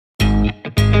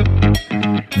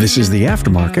This is the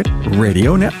Aftermarket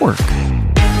Radio Network.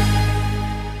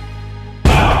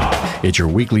 It's your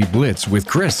weekly blitz with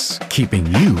Chris, keeping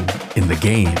you in the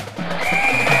game.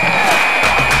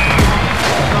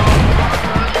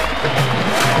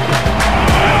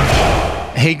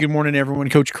 Hey, good morning, everyone.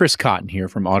 Coach Chris Cotton here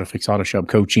from AutoFix Auto Shop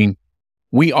Coaching.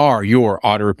 We are your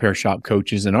auto repair shop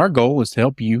coaches, and our goal is to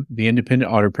help you, the independent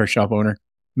auto repair shop owner,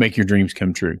 make your dreams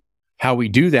come true. How we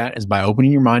do that is by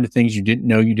opening your mind to things you didn't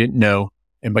know,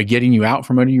 and by getting you out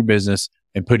from under your business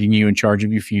and putting you in charge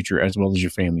of your future as well as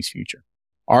your family's future.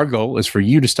 Our goal is for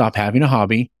you to stop having a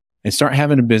hobby and start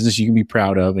having a business you can be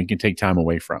proud of and can take time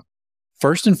away from.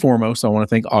 First and foremost, I want to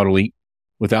thank Autoleap.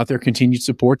 Without their continued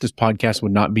support, this podcast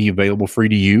would not be available free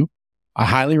to you. I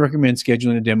highly recommend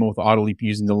scheduling a demo with Autoleap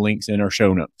using the links in our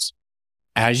show notes.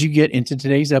 As you get into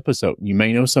today's episode, you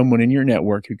may know someone in your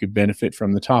network who could benefit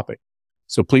from the topic.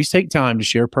 So please take time to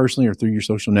share personally or through your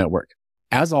social network.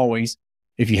 As always,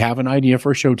 if you have an idea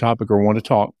for a show topic or want to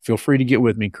talk, feel free to get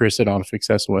with me,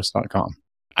 chris@autofixsos.com.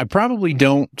 I probably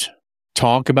don't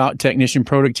talk about technician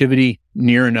productivity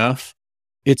near enough.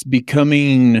 It's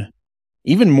becoming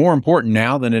even more important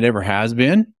now than it ever has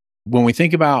been. When we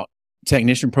think about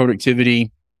technician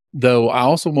productivity, though, I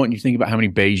also want you to think about how many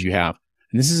bays you have.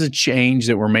 And this is a change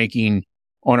that we're making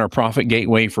on our profit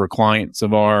gateway for clients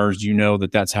of ours. You know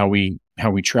that that's how we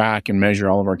track and measure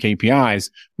all of our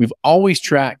KPIs. We've always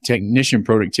tracked technician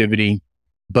productivity,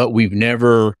 but we've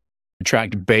never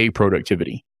tracked bay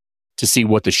productivity to see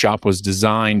what the shop was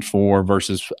designed for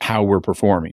versus how we're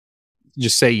performing.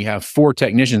 Just say you have 4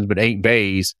 technicians, but 8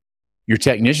 bays. Your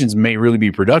technicians may really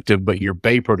be productive, but your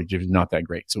bay productivity is not that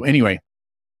great. So anyway,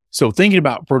 thinking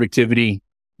about productivity,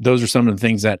 those are some of the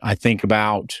things that I think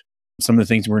about, some of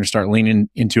the things we're going to start leaning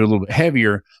into a little bit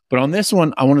heavier. But on this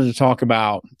one, I wanted to talk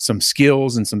about some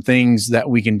skills and some things that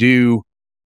we can do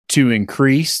to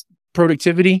increase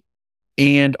productivity,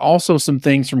 and also some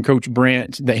things from Coach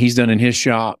Brent that he's done in his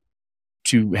shop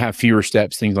to have fewer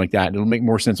steps, things like that. It'll make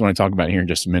more sense when I talk about it here in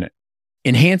just a minute.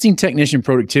 Enhancing technician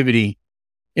productivity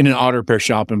in an auto repair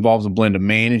shop involves a blend of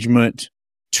management,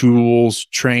 tools,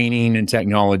 training, and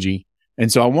technology.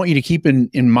 And so I want you to keep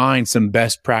in mind some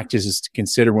best practices to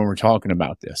consider when we're talking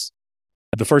about this.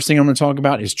 The first thing I'm going to talk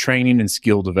about is training and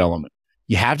skill development.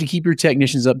 You have to keep your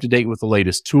technicians up to date with the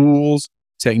latest tools,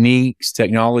 techniques,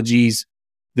 technologies.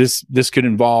 This could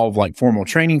involve like formal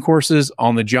training courses,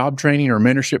 on-the-job training or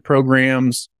mentorship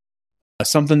programs.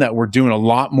 Something that we're doing a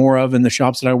lot more of in the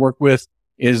shops that I work with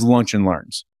is lunch and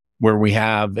learns, where we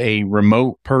have a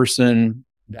remote person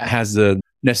that has the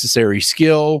necessary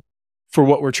skill for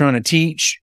what we're trying to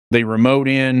teach. They remote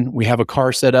in, we have a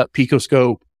car set up,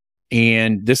 picoscope,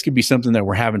 and this could be something that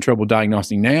we're having trouble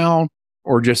diagnosing now,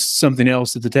 or just something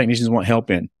else that the technicians want help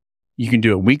in. You can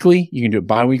do it weekly, you can do it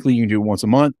bi-weekly, you can do it once a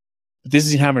month. But this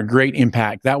is having a great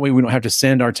impact. That way we don't have to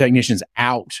send our technicians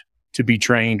out to be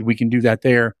trained. We can do that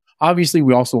there. Obviously,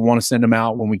 we also want to send them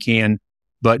out when we can,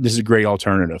 but this is a great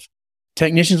alternative.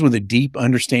 Technicians with a deep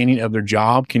understanding of their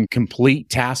job can complete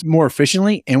tasks more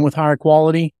efficiently and with higher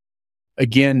quality.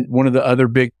 Again, one of the other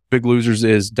big losers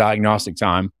is diagnostic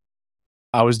time.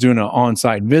 I was doing an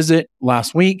on-site visit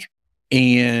last week,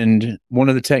 and one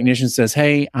of the technicians says,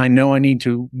 "Hey, I know I need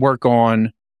to work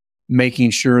on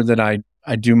making sure that I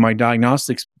do my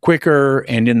diagnostics quicker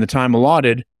and in the time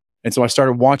allotted." And so I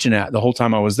started watching that the whole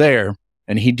time I was there,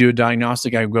 and he'd do a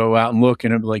diagnostic. I'd go out and look,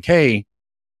 and I'd be like, "Hey,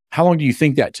 how long do you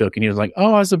think that took?" And he was like,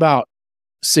 "Oh, it was about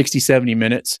 60, 70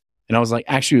 minutes. And I was like,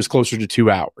 "Actually, it was closer to 2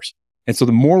 hours. And so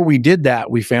the more we did that,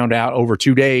 we found out over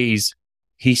 2 days,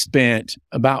 he spent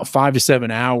about 5 to 7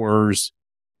 hours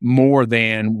more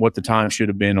than what the time should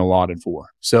have been allotted for.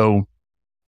 So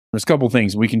there's a couple of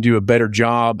things. We can do a better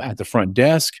job at the front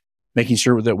desk, making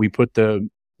sure that we put the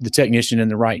technician in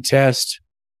the right test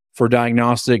for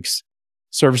diagnostics.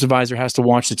 Service advisor has to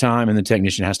watch the time, and the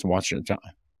technician has to watch the time.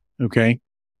 Okay.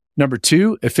 Number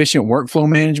 2, efficient workflow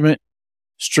management.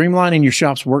 Streamlining your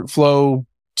shop's workflow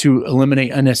to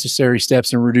eliminate unnecessary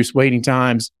steps and reduce waiting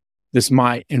times. This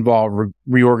might involve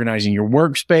reorganizing your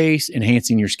workspace,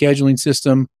 enhancing your scheduling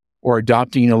system, or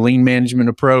adopting a lean management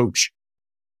approach.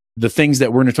 The things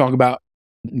that we're going to talk about,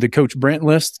 the Coach Brent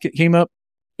list came up,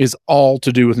 is all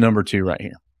to do with number 2 right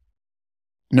here.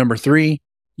 Number 3,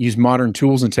 use modern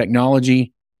tools and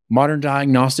technology. Modern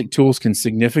diagnostic tools can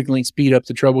significantly speed up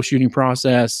the troubleshooting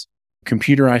process.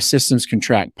 Computerized systems can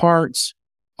track parts,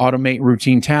 automate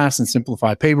routine tasks, and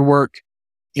simplify paperwork.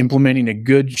 Implementing a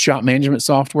good shop management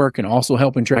software can also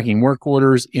help in tracking work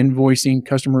orders, invoicing,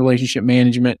 customer relationship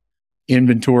management,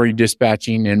 inventory,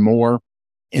 dispatching, and more.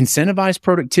 Incentivize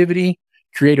productivity,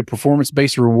 create a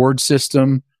performance-based reward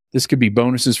system This could be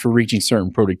bonuses for reaching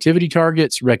certain productivity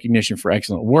targets, recognition for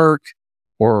excellent work,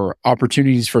 or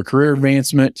opportunities for career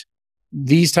advancement.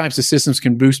 These types of systems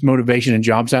can boost motivation and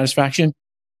job satisfaction.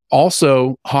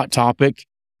 Also, hot topic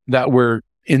that we're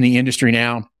in the industry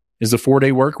now is the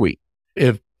 4-day work week.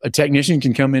 If a technician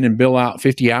can come in and bill out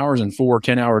 50 hours in 4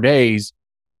 10-hour days,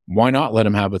 why not let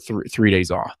them have a 3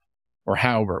 days off, or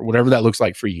however, whatever that looks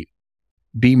like for you?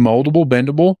 Be moldable,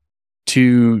 bendable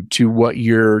to what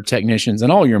your technicians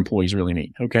and all your employees really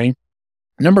need. Okay.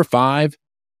 Number 5,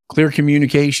 clear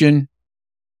communication.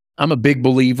 I'm a big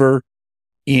believer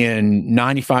in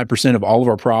 95% of all of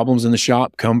our problems in the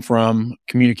shop come from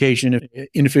communication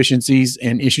inefficiencies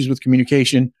and issues with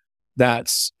communication.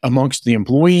 That's amongst the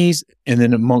employees and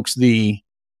then amongst the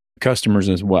customers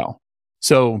as well.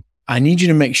 So I need you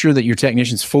to make sure that your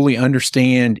technicians fully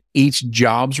understand each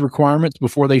job's requirements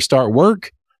before they start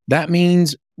work. That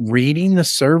means reading the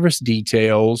service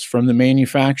details from the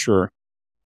manufacturer.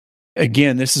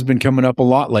 Again, this has been coming up a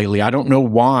lot lately. I don't know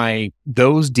why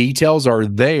those details are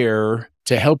there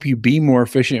to help you be more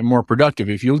efficient and more productive.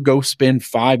 If you'll go spend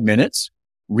 5 minutes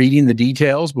reading the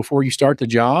details before you start the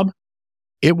job,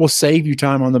 it will save you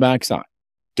time on the backside.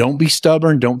 Don't be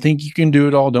stubborn. Don't think you can do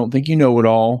it all. Don't think you know it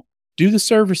all. Do the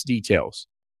service details.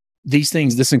 This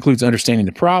includes understanding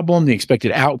the problem, the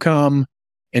expected outcome,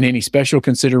 and any special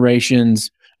considerations.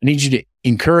 I need you to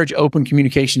encourage open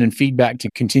communication and feedback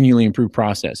to continually improve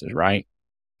processes, right?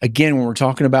 Again, when we're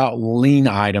talking about lean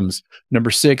items, number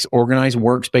 6, organize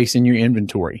workspace in your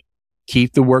inventory.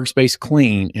 Keep the workspace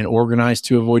clean and organized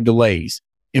to avoid delays.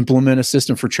 Implement a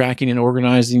system for tracking and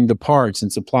organizing the parts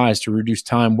and supplies to reduce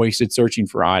time wasted searching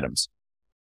for items.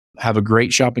 Have a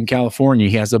great shop in California.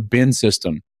 He has a bin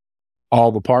system.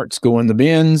 All the parts go in the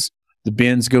bins. The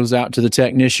bins goes out to the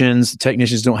technicians. The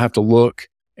technicians don't have to look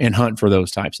and hunt for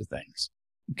those types of things.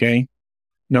 Okay.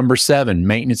 Number 7,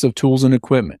 maintenance of tools and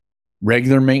equipment.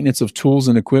 Regular maintenance of tools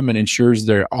and equipment ensures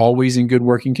they're always in good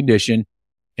working condition,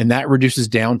 and that reduces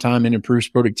downtime and improves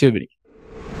productivity.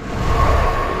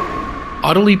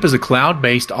 AutoLeap is a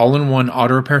cloud-based all-in-one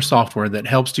auto repair software that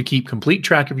helps to keep complete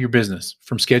track of your business,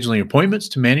 from scheduling appointments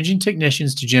to managing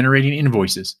technicians to generating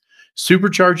invoices.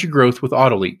 Supercharge your growth with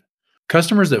AutoLeap.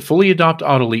 Customers that fully adopt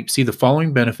AutoLeap see the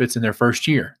following benefits in their first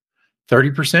year: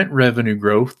 30% revenue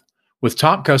growth, with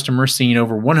top customers seeing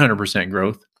over 100%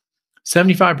 growth,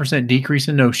 75% decrease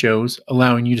in no-shows,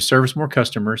 allowing you to service more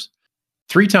customers,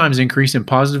 3 times increase in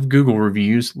positive Google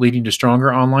reviews, leading to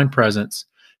stronger online presence,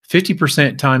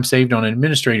 50% time saved on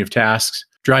administrative tasks,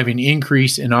 driving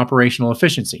increase in operational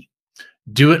efficiency.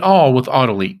 Do it all with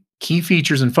AutoLeap. Key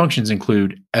features and functions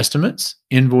include estimates,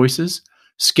 invoices,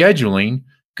 scheduling,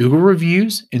 Google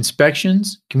reviews,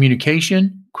 inspections,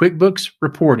 communication, QuickBooks,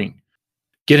 reporting.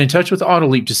 Get in touch with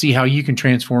AutoLeap to see how you can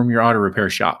transform your auto repair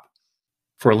shop.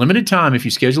 For a limited time, if you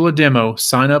schedule a demo,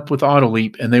 sign up with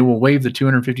AutoLeap and they will waive the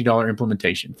 $250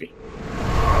 implementation fee.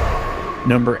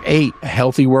 Number 8, a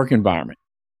healthy work environment.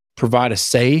 Provide a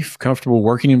safe, comfortable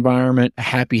working environment. A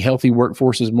happy, healthy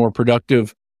workforce is more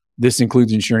productive. This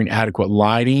includes ensuring adequate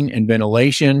lighting and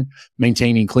ventilation,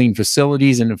 maintaining clean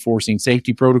facilities, and enforcing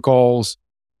safety protocols.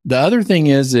 The other thing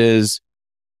is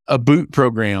a boot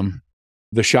program.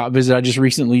 The shop visit I just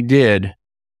recently did,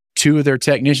 2 of their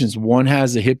technicians, one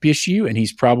has a hip issue and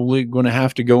he's probably going to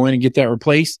have to go in and get that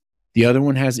replaced. The other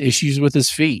one has issues with his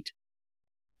feet.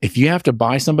 If you have to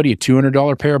buy somebody a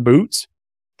 $200 pair of boots,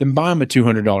 then buy them a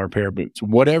 $200 pair of boots.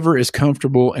 Whatever is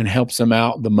comfortable and helps them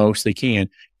out the most they can.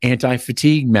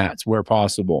 Anti-fatigue mats where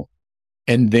possible.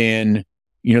 And then,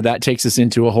 that takes us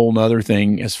into a whole nother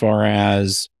thing as far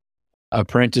as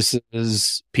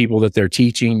apprentices, people that they're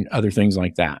teaching, other things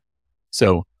like that.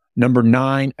 So number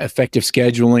 9, effective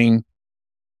scheduling.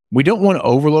 We don't want to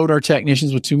overload our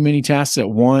technicians with too many tasks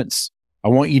at once. I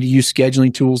want you to use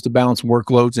scheduling tools to balance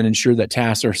workloads and ensure that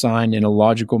tasks are assigned in a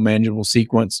logical, manageable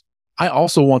sequence. I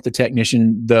also want the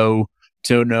technician, though,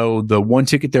 to know the one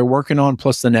ticket they're working on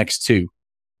plus the next 2.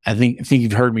 I think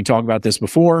you've heard me talk about this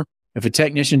before. If a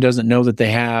technician doesn't know that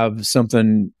they have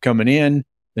something coming in,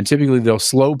 then typically they'll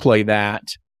slow play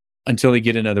that until they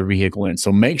get another vehicle in.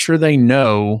 So make sure they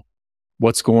know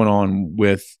what's going on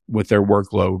with their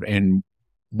workload and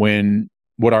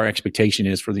what our expectation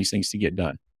is for these things to get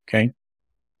done. Okay.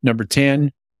 Number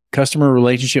 10, customer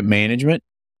relationship management.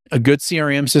 A good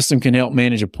CRM system can help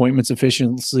manage appointments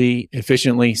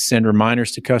efficiently, send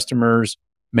reminders to customers,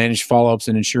 manage follow-ups,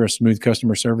 and ensure a smooth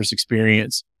customer service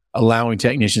experience, allowing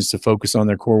technicians to focus on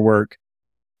their core work.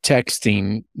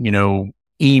 Texting,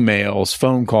 emails,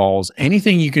 phone calls,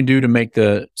 anything you can do to make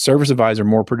the service advisor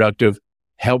more productive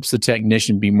helps the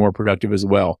technician be more productive as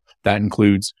well. That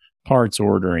includes parts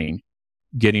ordering,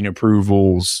 getting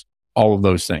approvals, all of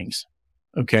those things.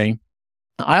 Okay.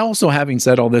 I also, having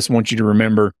said all this, want you to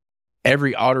remember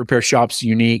every auto repair shop's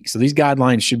unique. So these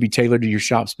guidelines should be tailored to your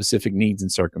shop's specific needs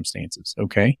and circumstances.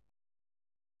 Okay.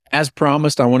 As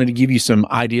promised, I wanted to give you some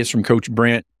ideas from Coach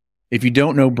Brent. If you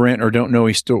don't know Brent or don't know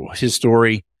his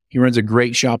story, he runs a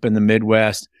great shop in the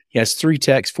Midwest. He has 3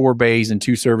 techs, 4 bays, and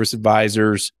 2 service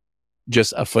advisors.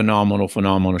 Just a phenomenal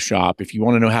shop. If you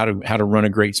want to know how to run a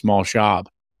great small shop,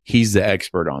 he's the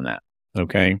expert on that.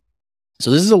 Okay. So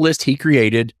this is a list he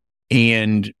created,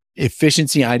 and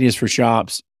efficiency ideas for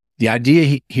shops. The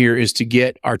idea here is to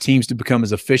get our teams to become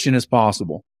as efficient as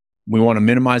possible. We want to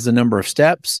minimize the number of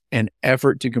steps and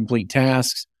effort to complete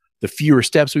tasks. The fewer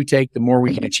steps we take, the more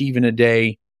we can achieve in a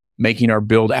day, making our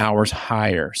build hours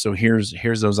higher. So here's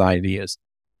those ideas.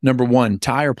 Number 1,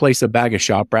 tie or place a bag of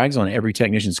shop rags on every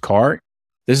technician's cart.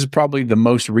 This is probably the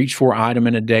most reached for item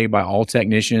in a day by all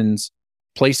technicians.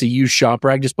 Place a used shop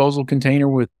rag disposal container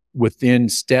within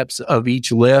steps of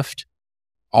each lift.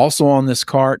 Also on this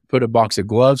cart, put a box of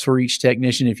gloves for each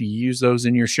technician if you use those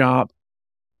in your shop.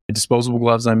 Disposable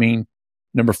gloves, I mean.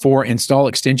 Number 4, install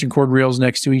extension cord reels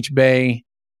next to each bay.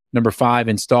 Number 5,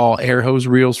 install air hose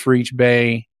reels for each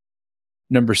bay.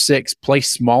 Number 6, place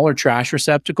smaller trash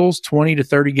receptacles, 20 to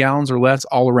 30 gallons or less,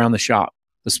 all around the shop.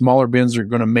 The smaller bins are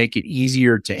going to make it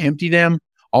easier to empty them,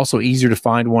 also easier to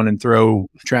find one and throw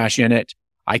trash in it.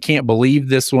 I can't believe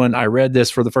this one. I read this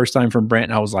for the first time from Brent,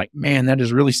 and I was like, man, that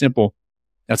is really simple.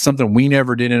 That's something we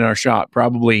never did in our shop.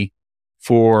 Probably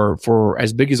for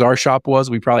as big as our shop was,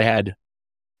 we probably had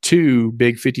 2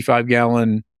 big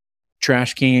 55-gallon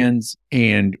trash cans,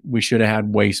 and we should have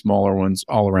had way smaller ones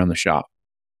all around the shop.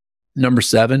 Number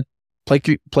 7,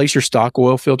 place your stock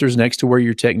oil filters next to where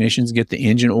your technicians get the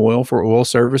engine oil for oil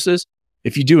services.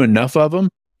 If you do enough of them,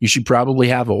 you should probably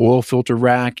have an oil filter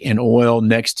rack and oil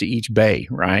next to each bay,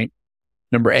 right?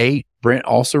 Number 8, Brent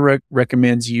also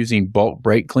recommends using bulk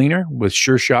brake cleaner with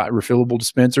Sure Shot refillable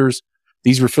dispensers.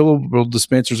 These refillable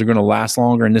dispensers are going to last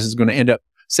longer, and this is going to end up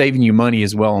saving you money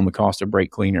as well on the cost of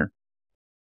brake cleaner.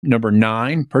 Number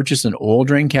 9, purchase an oil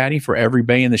drain caddy for every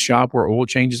bay in the shop where oil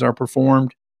changes are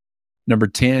performed. Number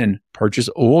 10, purchase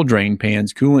oil drain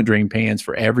pans, coolant drain pans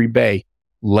for every bay.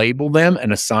 Label them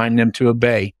and assign them to a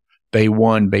bay. Bay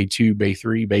 1, Bay 2, Bay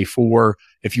 3, Bay 4.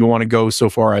 If you want to go so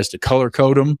far as to color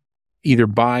code them, either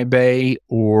by bay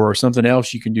or something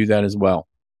else, you can do that as well.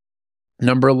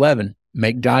 Number 11,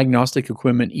 make diagnostic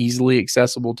equipment easily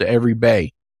accessible to every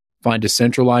bay. Find a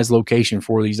centralized location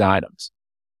for these items.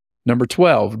 Number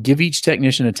 12, give each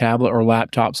technician a tablet or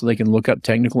laptop so they can look up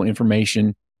technical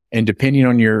information, and depending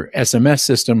on your SMS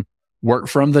system, work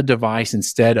from the device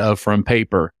instead of from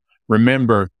paper.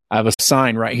 Remember, I have a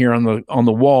sign right here on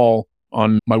the wall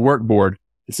on my workboard.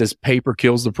 It says paper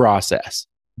kills the process.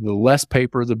 The less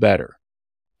paper, the better.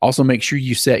 Also, make sure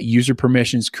you set user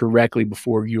permissions correctly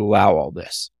before you allow all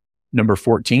this. Number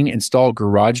 14, install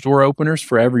garage door openers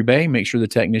for every bay. Make sure the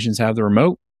technicians have the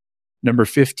remote. Number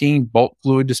 15, bulk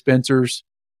fluid dispensers.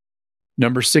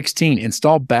 Number 16,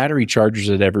 install battery chargers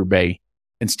at every bay.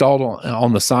 Installed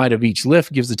on the side of each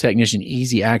lift gives the technician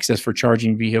easy access for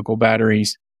charging vehicle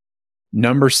batteries.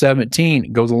 Number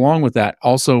 17 goes along with that.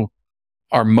 Also,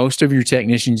 are most of your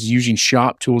technicians using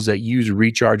shop tools that use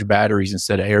recharge batteries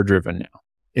instead of air driven now?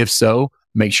 If so,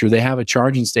 make sure they have a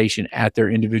charging station at their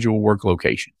individual work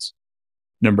locations.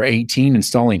 Number 18,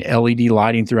 installing LED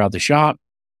lighting throughout the shop.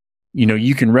 You know,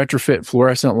 you can retrofit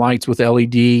fluorescent lights with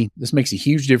LED. This makes a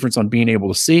huge difference on being able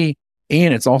to see,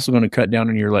 and it's also going to cut down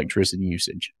on your electricity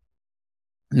usage.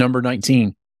 Number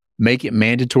 19, make it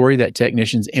mandatory that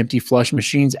technicians empty flush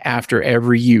machines after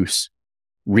every use.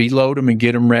 Reload them and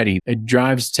get them ready. It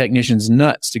drives technicians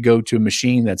nuts to go to a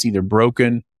machine that's either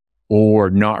broken or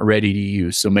not ready to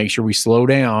use. So make sure we slow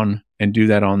down and do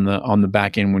that on the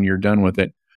back end when you're done with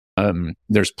it.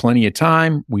 There's plenty of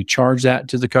time. We charge that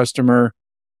to the customer.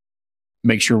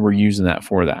 Make sure we're using that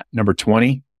for that. Number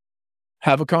 20,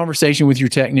 have a conversation with your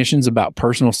technicians about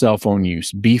personal cell phone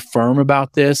use. Be firm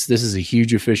about this. This is a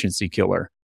huge efficiency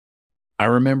killer. I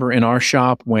remember in our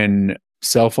shop when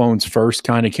cell phones first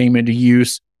kind of came into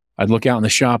use, I'd look out in the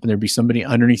shop and there'd be somebody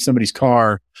underneath somebody's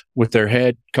car with their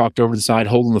head cocked over the side,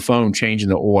 holding the phone, changing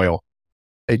the oil.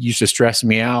 It used to stress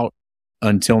me out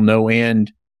until no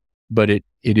end, but it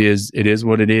is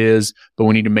what it is. But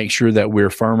we need to make sure that we're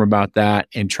firm about that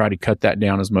and try to cut that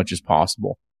down as much as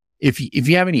possible. If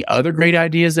you have any other great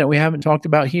ideas that we haven't talked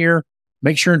about here,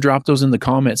 make sure and drop those in the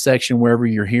comment section wherever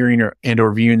you're hearing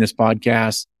or viewing this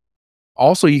podcast.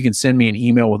 Also, you can send me an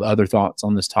email with other thoughts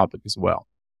on this topic as well.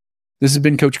 This has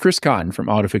been Coach Chris Cotton from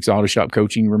AutoFix Auto Shop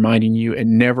Coaching, reminding you it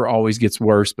never always gets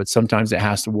worse, but sometimes it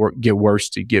has to get worse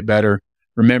to get better.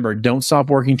 Remember, don't stop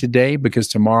working today because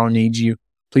tomorrow needs you.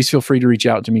 Please feel free to reach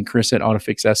out to me, Chris at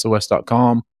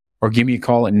autofixsos.com, or give me a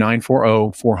call at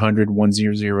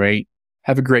 940-400-1008.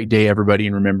 Have a great day, everybody,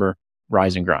 and remember,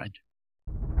 rise and grind.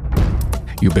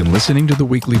 You've been listening to the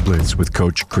Weekly Blitz with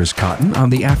Coach Chris Cotton on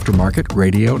the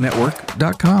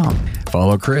AftermarketRadioNetwork.com.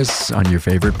 Follow Chris on your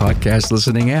favorite podcast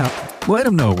listening app. Let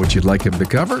him know what you'd like him to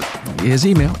cover. His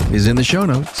email is in the show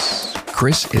notes.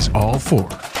 Chris is all for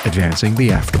advancing the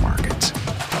aftermarket.